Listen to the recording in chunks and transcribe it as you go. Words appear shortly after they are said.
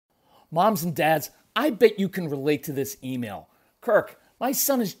Moms and dads, I bet you can relate to this email. Kirk, my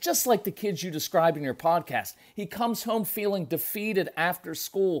son is just like the kids you described in your podcast. He comes home feeling defeated after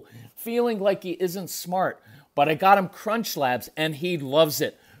school, feeling like he isn't smart. But I got him Crunch Labs and he loves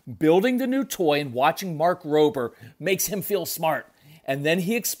it. Building the new toy and watching Mark Rober makes him feel smart. And then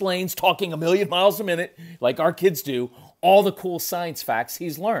he explains, talking a million miles a minute, like our kids do, all the cool science facts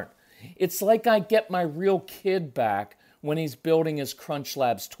he's learned. It's like I get my real kid back when he's building his Crunch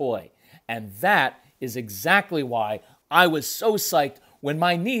Labs toy. And that is exactly why I was so psyched when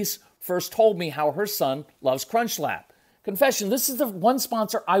my niece first told me how her son loves Crunch Lab. Confession, this is the one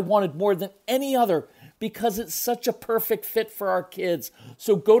sponsor I wanted more than any other because it's such a perfect fit for our kids.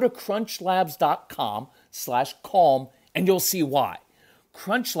 So go to crunchlabs.com/calm and you'll see why.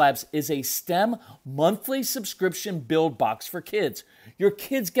 Crunch Labs is a STEM monthly subscription build box for kids. Your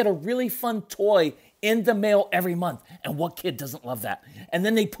kids get a really fun toy in the mail every month. And what kid doesn't love that? And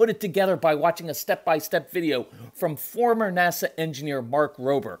then they put it together by watching a step-by-step video from former NASA engineer Mark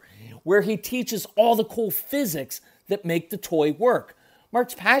Rober, where he teaches all the cool physics that make the toy work.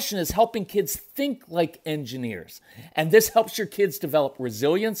 Mark's passion is helping kids think like engineers. And this helps your kids develop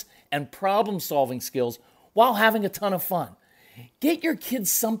resilience and problem-solving skills while having a ton of fun. Get your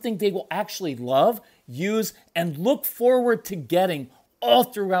kids something they will actually love, use, and look forward to getting all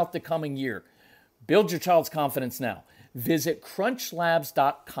throughout the coming year. Build your child's confidence now. Visit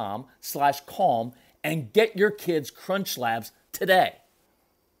crunchlabs.com/calm and get your kids Crunch Labs today.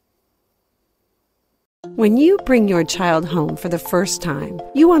 When you bring your child home for the first time,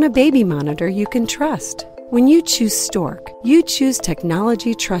 you want a baby monitor you can trust. When you choose Stork, you choose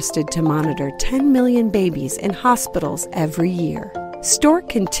technology trusted to monitor 10 million babies in hospitals every year. Stork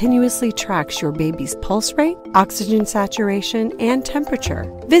continuously tracks your baby's pulse rate, oxygen saturation, and temperature.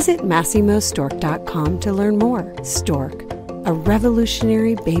 Visit MassimoStork.com to learn more. Stork, a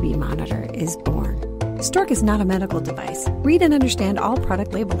revolutionary baby monitor, is born. Stork is not a medical device. Read and understand all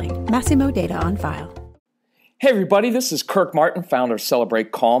product labeling. Massimo data on file. Hey everybody, this is Kirk Martin, founder of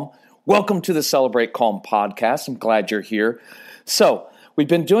Celebrate Calm. Welcome to the Celebrate Calm podcast. I'm glad you're here. So, we've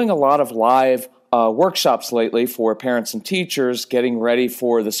been doing a lot of live workshops lately for parents and teachers getting ready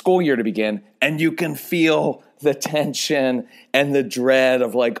for the school year to begin, and you can feel the tension and the dread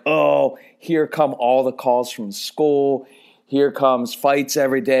of like, oh, here come all the calls from school. Here comes fights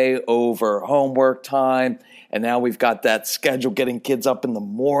every day over homework time. And now we've got that schedule, getting kids up in the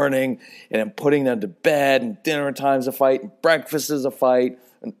morning and then putting them to bed, and dinner time's a fight, and breakfast is a fight,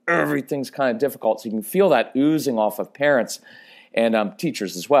 and everything's kind of difficult. So you can feel that oozing off of parents and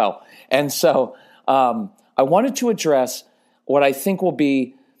teachers as well. And so I wanted to address what I think will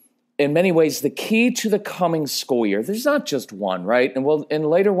be, in many ways, the key to the coming school year. There's not just one, right? And in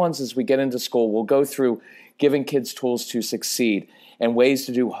later ones, as we get into school, we'll go through giving kids tools to succeed and ways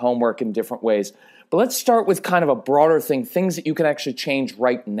to do homework in different ways. But let's start with kind of a broader thing, things that you can actually change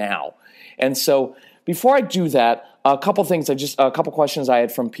right now. And so before I do that, a couple questions I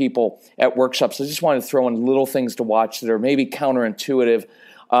had from people at workshops. I just wanted to throw in little things to watch that are maybe counterintuitive.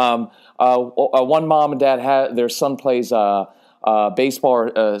 One mom and dad their son plays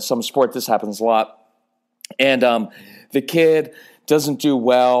baseball or some sport. This happens a lot. And the kid doesn't do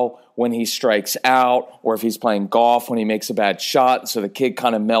well when he strikes out, or if he's playing golf when he makes a bad shot. So the kid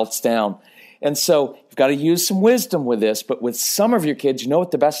kind of melts down. And so you've got to use some wisdom with this. But with some of your kids, you know what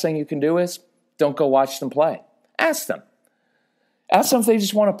the best thing you can do is? Don't go watch them play. Ask them. Ask them if they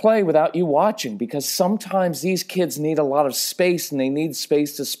just want to play without you watching, because sometimes these kids need a lot of space, and they need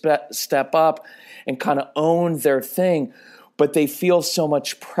space to step up and kind of own their thing, but they feel so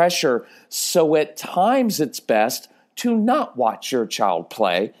much pressure. So at times it's best to not watch your child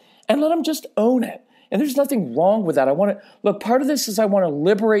play and let them just own it. And there's nothing wrong with that. Part of this is I want to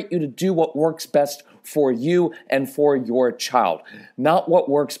liberate you to do what works best for you and for your child, not what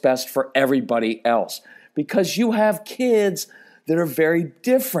works best for everybody else. Because you have kids that are very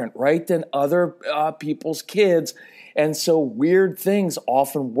different, right, than other people's kids. And so weird things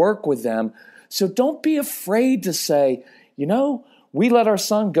often work with them. So don't be afraid to say, we let our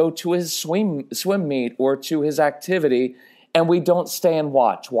son go to his swim meet or to his activity, and we don't stay and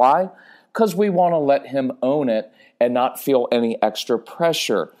watch. Why? Because we want to let him own it and not feel any extra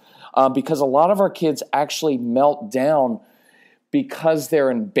pressure. Because a lot of our kids actually melt down because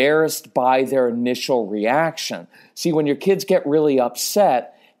they're embarrassed by their initial reaction. See, when your kids get really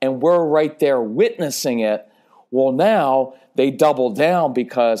upset and we're right there witnessing it, well, now they double down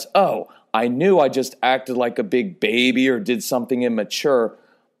because, I knew I just acted like a big baby or did something immature.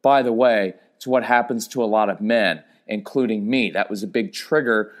 By the way, it's what happens to a lot of men, including me. That was a big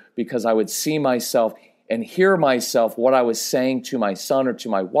trigger because I would see myself and hear myself, what I was saying to my son or to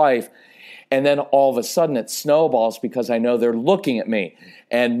my wife. And then all of a sudden it snowballs because I know they're looking at me.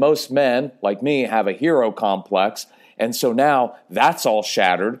 And most men, like me, have a hero complex. And so now that's all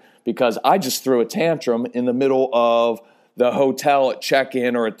shattered because I just threw a tantrum in the middle of the hotel at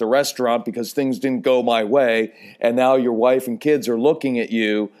check-in or at the restaurant because things didn't go my way. And now your wife and kids are looking at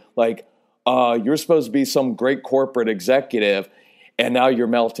you like, you're supposed to be some great corporate executive, and now you're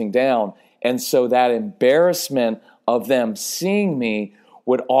melting down. And so that embarrassment of them seeing me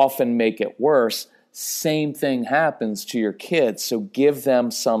would often make it worse. Same thing happens to your kids, so give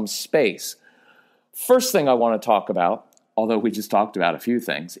them some space. First thing I want to talk about, although we just talked about a few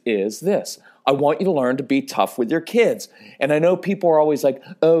things, is this. I want you to learn to be tough with your kids. And I know people are always like,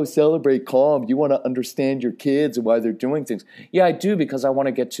 oh, celebrate calm. You want to understand your kids and why they're doing things. Yeah, I do, because I want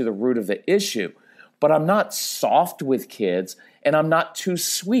to get to the root of the issue. But I'm not soft with kids, and I'm not too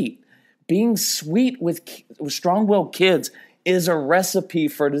sweet. Being sweet with strong-willed kids is a recipe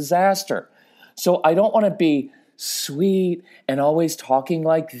for disaster. So I don't want to be sweet and always talking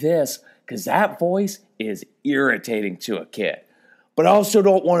like this, because that voice is irritating to a kid. But I also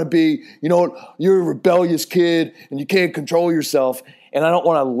don't want to be, you're a rebellious kid and you can't control yourself. And I don't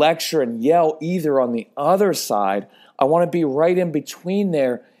want to lecture and yell either on the other side. I want to be right in between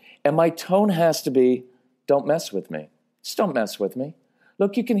there. And my tone has to be, don't mess with me. Just don't mess with me.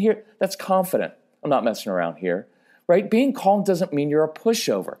 Look, you can hear, that's confident. I'm not messing around here. Right? Being calm doesn't mean you're a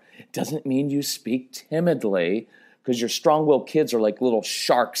pushover. It doesn't mean you speak timidly, because your strong-willed kids are like little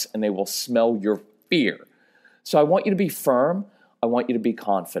sharks and they will smell your fear. So I want you to be firm. I want you to be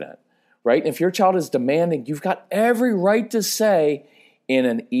confident. Right? And if your child is demanding, you've got every right to say in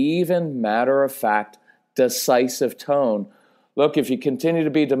an even, matter-of-fact, decisive tone, look, if you continue to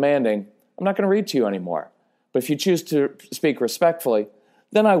be demanding, I'm not going to read to you anymore. But if you choose to speak respectfully,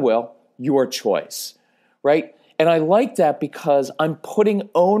 then I will. Your choice. Right? And I like that because I'm putting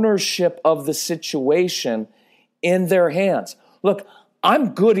ownership of the situation in their hands. Look,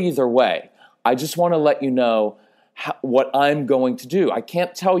 I'm good either way. I just want to let you know what I'm going to do. I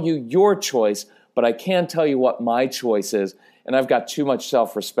can't tell you your choice, but I can tell you what my choice is. And I've got too much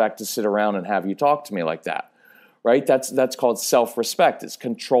self-respect to sit around and have you talk to me like that. Right? That's called self-respect. It's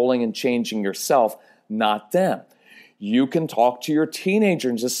controlling and changing yourself, not them. You can talk to your teenager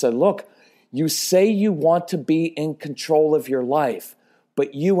and just say, look, you say you want to be in control of your life,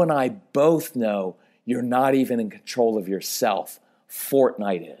 but you and I both know you're not even in control of yourself.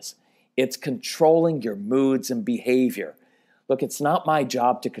 Fortnite is. It's controlling your moods and behavior. Look, it's not my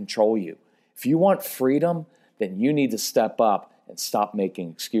job to control you. If you want freedom, then you need to step up and stop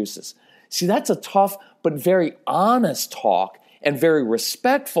making excuses. See, that's a tough but very honest talk and very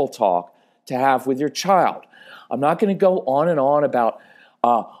respectful talk to have with your child. I'm not going to go on and on about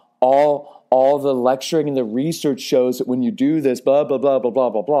all the lecturing and the research shows that when you do this, blah, blah, blah, blah, blah,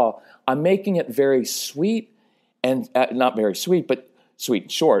 blah, blah. I'm making it very sweet and not very sweet, but sweet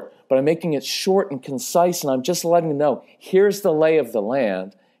and short. But I'm making it short and concise, and I'm just letting you know, here's the lay of the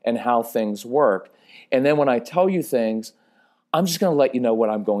land and how things work. And then when I tell you things, I'm just going to let you know what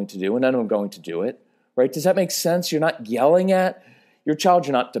I'm going to do, and then I'm going to do it. Right? Does that make sense? You're not yelling at your child.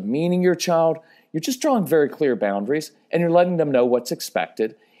 You're not demeaning your child. You're just drawing very clear boundaries, and you're letting them know what's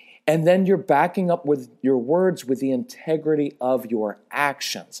expected. And then you're backing up with your words with the integrity of your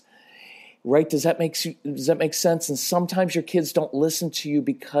actions. Right? Does that make sense? And sometimes your kids don't listen to you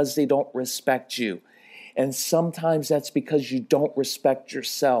because they don't respect you. And sometimes that's because you don't respect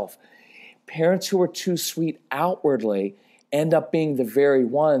yourself. Parents who are too sweet outwardly end up being the very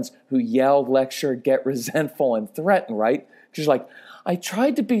ones who yell, lecture, get resentful, and threaten, right? Because you're like, I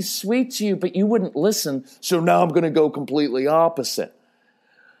tried to be sweet to you, but you wouldn't listen, so now I'm going to go completely opposite.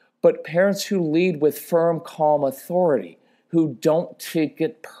 But parents who lead with firm, calm authority, who don't take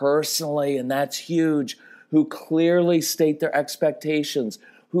it personally, and that's huge, who clearly state their expectations,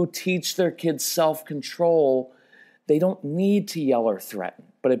 who teach their kids self-control, they don't need to yell or threaten,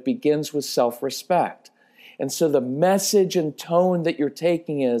 but it begins with self-respect. And so the message and tone that you're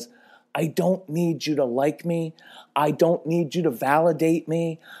taking is, I don't need you to like me. I don't need you to validate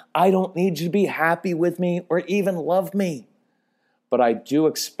me. I don't need you to be happy with me or even love me. But I do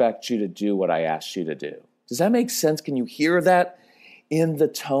expect you to do what I asked you to do. Does that make sense? Can you hear that in the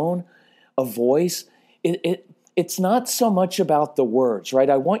tone of voice? It's not so much about the words, right?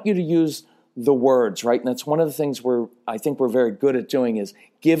 I want you to use the words, right? And that's one of the things I think we're very good at doing is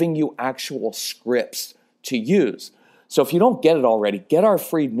giving you actual scripts to use. So if you don't get it already, get our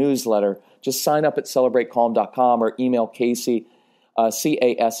free newsletter. Just sign up at celebratecalm.com or email Casey,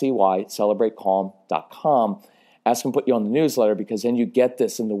 C-A-S-E-Y, celebratecalm.com. Ask him to put you on the newsletter, because then you get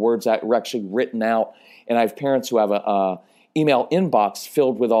this and the words that are actually written out And I have parents who have a email inbox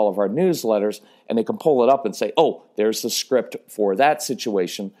filled with all of our newsletters, and they can pull it up and say, oh, there's the script for that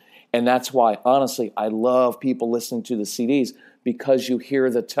situation. And that's why, honestly, I love people listening to the CDs, because you hear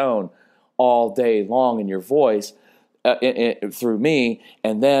the tone all day long in your voice through me.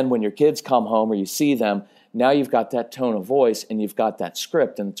 And then when your kids come home or you see them, now you've got that tone of voice and you've got that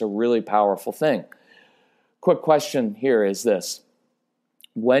script, and it's a really powerful thing. Quick question here is this.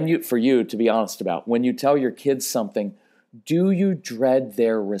 For you to be honest about, when you tell your kids something, do you dread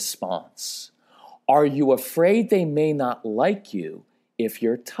their response? Are you afraid they may not like you if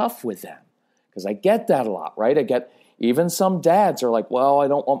you're tough with them? Because I get that a lot, right? I get even some dads are like, well, I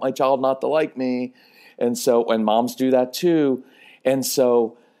don't want my child not to like me. And moms do that too. And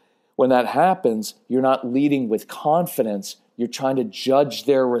so when that happens, you're not leading with confidence. You're trying to judge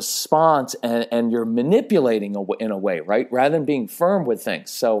their response, and you're manipulating in a way, right? Rather than being firm with things.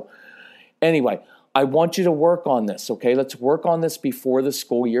 So anyway, I want you to work on this, okay? Let's work on this before the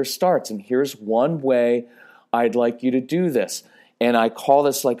school year starts. And here's one way I'd like you to do this. And I call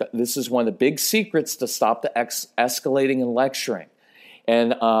this this is one of the big secrets to stop the escalating and lecturing.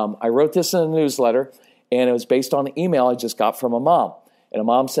 And I wrote this in a newsletter, and it was based on an email I just got from a mom. And a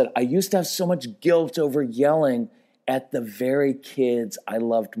mom said, I used to have so much guilt over yelling at the very kids I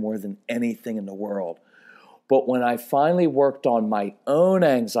loved more than anything in the world. But when I finally worked on my own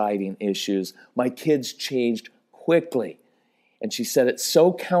anxiety and issues, my kids changed quickly. And she said, it's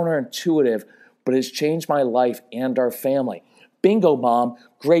so counterintuitive, but it's changed my life and our family. Bingo, Mom.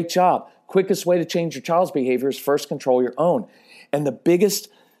 Great job. Quickest way to change your child's behavior is first control your own. And the biggest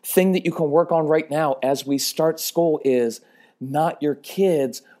thing that you can work on right now as we start school is not your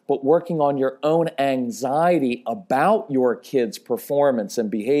kids, but working on your own anxiety about your kids' performance and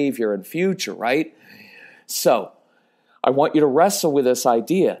behavior and future, right? So I want you to wrestle with this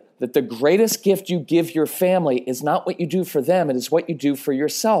idea that the greatest gift you give your family is not what you do for them, it is what you do for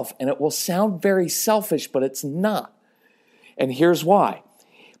yourself. And it will sound very selfish, but it's not. And here's why.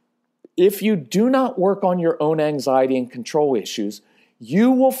 If you do not work on your own anxiety and control issues, you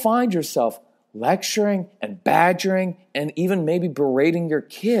will find yourself lecturing and badgering and even maybe berating your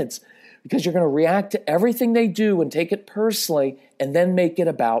kids, because you're going to react to everything they do and take it personally and then make it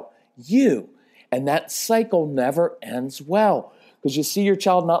about you. And that cycle never ends well, because you see your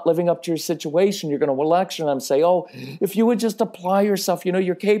child not living up to your situation. You're going to lecture them and say, oh, if you would just apply yourself,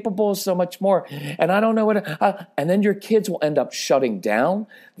 you're capable of so much more. And I don't know and then your kids will end up shutting down.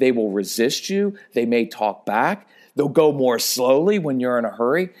 They will resist you. They may talk back. They'll go more slowly when you're in a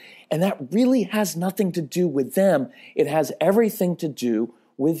hurry. And that really has nothing to do with them. It has everything to do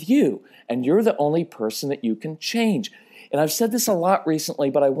with you. And you're the only person that you can change. And I've said this a lot recently,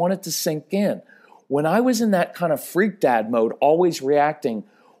 but I want it to sink in. When I was in that kind of freak dad mode, always reacting,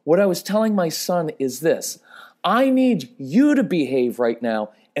 what I was telling my son is this: I need you to behave right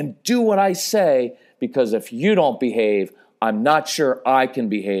now and do what I say, because if you don't behave, I'm not sure I can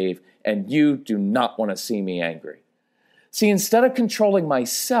behave, and you do not want to see me angry. See, instead of controlling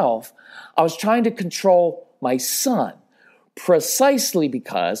myself, I was trying to control my son, precisely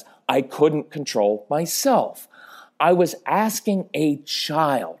because I couldn't control myself. I was asking a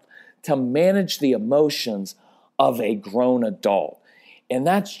child to manage the emotions of a grown adult. And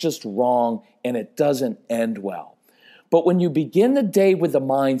that's just wrong, and it doesn't end well. But when you begin the day with the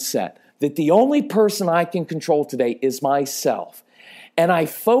mindset that the only person I can control today is myself, and I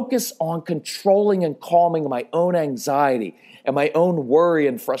focus on controlling and calming my own anxiety and my own worry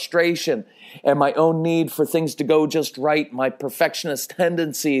and frustration and my own need for things to go just right, my perfectionist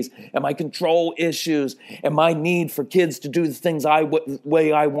tendencies and my control issues and my need for kids to do the things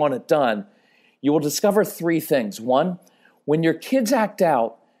way I want it done, you will discover three things. One, when your kids act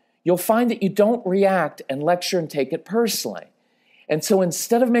out, you'll find that you don't react and lecture and take it personally. And so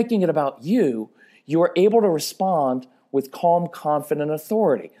instead of making it about you, you are able to respond with calm, confident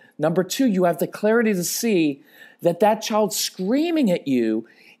authority. Number two, you have the clarity to see that child screaming at you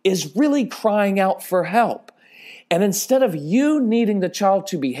is really crying out for help. And instead of you needing the child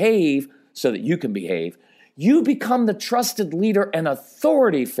to behave so that you can behave, you become the trusted leader and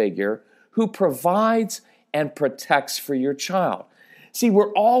authority figure who provides and protects for your child. See,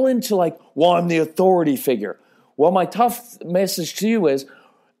 we're all into I'm the authority figure. Well, my tough message to you is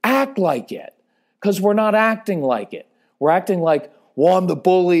act like it, because we're not acting like it. We're acting like, I'm the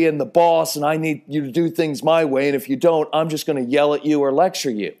bully and the boss, and I need you to do things my way, and if you don't, I'm just going to yell at you or lecture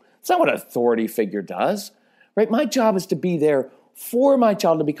you. That's not what an authority figure does, right? My job is to be there for my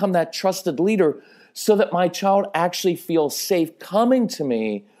child, to become that trusted leader so that my child actually feels safe coming to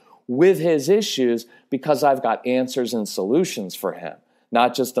me with his issues because I've got answers and solutions for him.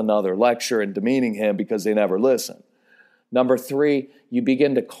 not just another lecture and demeaning him because they never listen. Number 3, you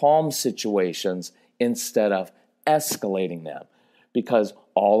begin to calm situations instead of escalating them, because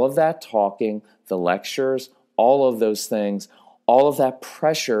all of that talking, the lectures, all of those things, all of that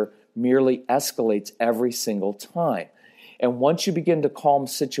pressure merely escalates every single time. And once you begin to calm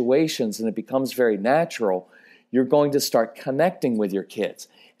situations and it becomes very natural, you're going to start connecting with your kids.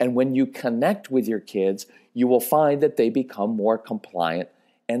 And when you connect with your kids, you will find that they become more compliant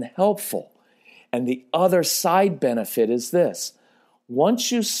and helpful. And the other side benefit is this.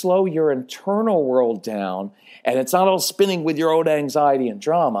 Once you slow your internal world down, and it's not all spinning with your own anxiety and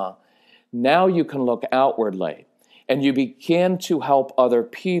drama, now you can look outwardly and you begin to help other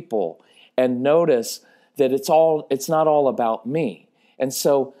people and notice that it's not all about me. And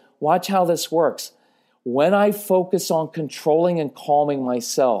so watch how this works. When I focus on controlling and calming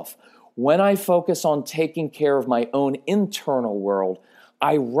myself, when I focus on taking care of my own internal world,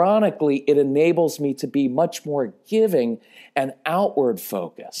 ironically, it enables me to be much more giving and outward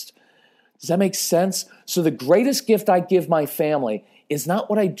focused. Does that make sense? So the greatest gift I give my family is not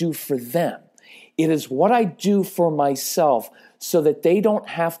what I do for them. It is what I do for myself so that they don't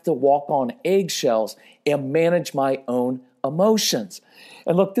have to walk on eggshells and manage my own emotions.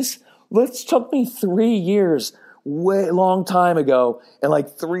 And look, this took me 3 years, long time ago, and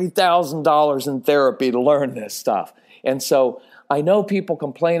like $3,000 in therapy to learn this stuff. And so I know people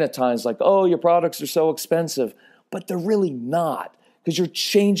complain at times like, oh, your products are so expensive, but they're really not, because you're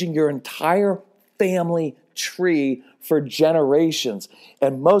changing your entire family tree for generations.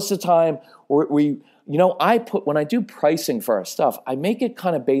 And most of the time, when I do pricing for our stuff, I make it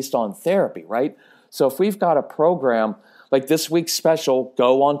kind of based on therapy, right? So if we've got a program like this week's special,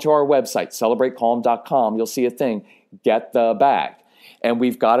 go onto our website, celebratecalm.com. You'll see a thing, get the bag. And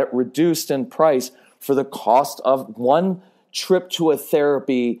we've got it reduced in price for the cost of one trip to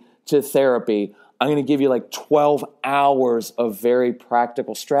therapy. I'm going to give you like 12 hours of very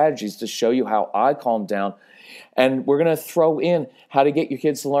practical strategies to show you how I calm down. And we're going to throw in how to get your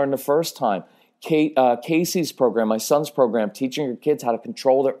kids to learn the first time. Casey's program, my son's program, teaching your kids how to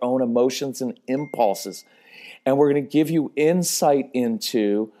control their own emotions and impulses. And we're going to give you insight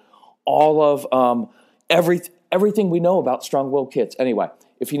into all of everything we know about strong-willed kids. Anyway,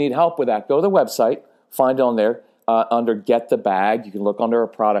 if you need help with that, go to the website, find it on there under Get the Bag. You can look under a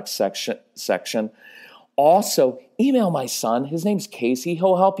product section. Also, email my son. His name's Casey.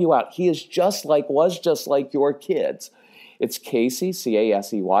 He'll help you out. He is was just like your kids. It's Casey,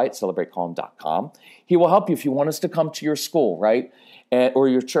 C-A-S-E-Y, at celebratecalm.com. He will help you if you want us to come to your school, right? Or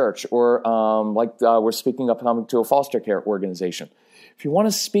your church, or we're speaking up coming to a foster care organization. If you want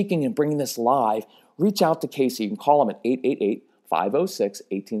us speaking and bringing this live, reach out to Casey. You can call him at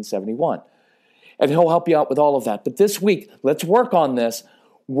 888-506-1871. And he'll help you out with all of that. But this week, let's work on this.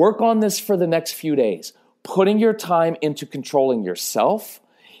 Work on this for the next few days. Putting your time into controlling yourself,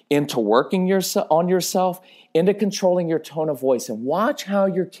 into working on yourself, into controlling your tone of voice. And watch how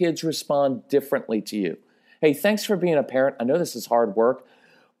your kids respond differently to you. Hey, thanks for being a parent. I know this is hard work,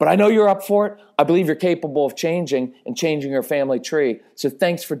 but I know you're up for it. I believe you're capable of changing your family tree. So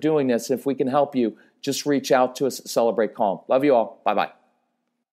thanks for doing this. If we can help you, just reach out to us at Celebrate Calm. Love you all. Bye-bye.